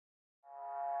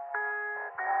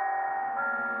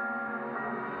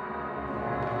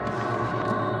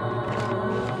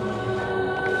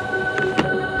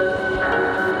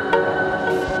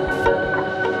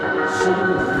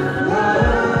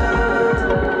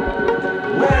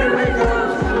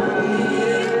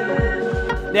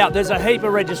Now, there's a heap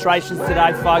of registrations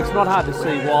today, folks. Not hard to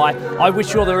see why. I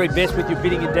wish you all the very best with your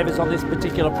bidding endeavours on this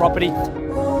particular property.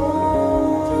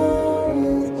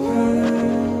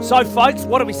 So, folks,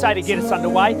 what do we say to get us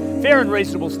underway? Fair and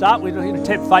reasonable start. We're going to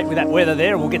tempt fate with that weather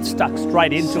there, and we'll get stuck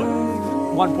straight into it.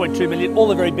 1.2 million, all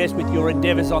the very best with your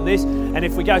endeavours on this. And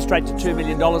if we go straight to $2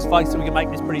 million, folks, then we can make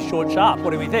this pretty short sharp.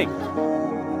 What do we think?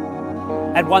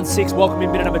 At 1.6, welcome in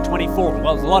bidder number 24.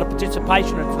 Well, there's a lot of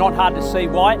participation, and it's not hard to see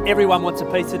why. Everyone wants a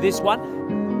piece of this one.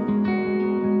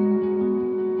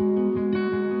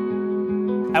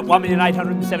 At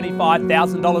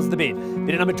 $1,875,000 the bid.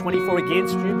 Bidder number 24 again,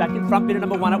 Stu back in front. Bidder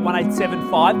number 1 at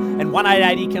 1,875 and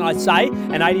 1,880 can I say,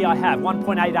 and 80 I have,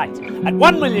 1.88. At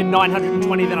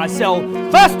 1,920,000 then I sell.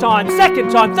 First time,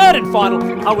 second time, third and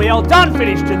final. Are we all done,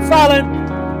 finished and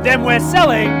silent? Then we're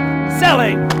selling,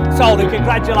 sold. And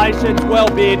congratulations, well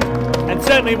bid and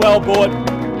certainly well bought.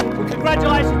 Well,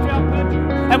 congratulations to our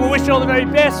purchase and we'll wish you all the very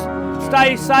best.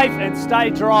 Stay safe and stay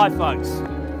dry, folks.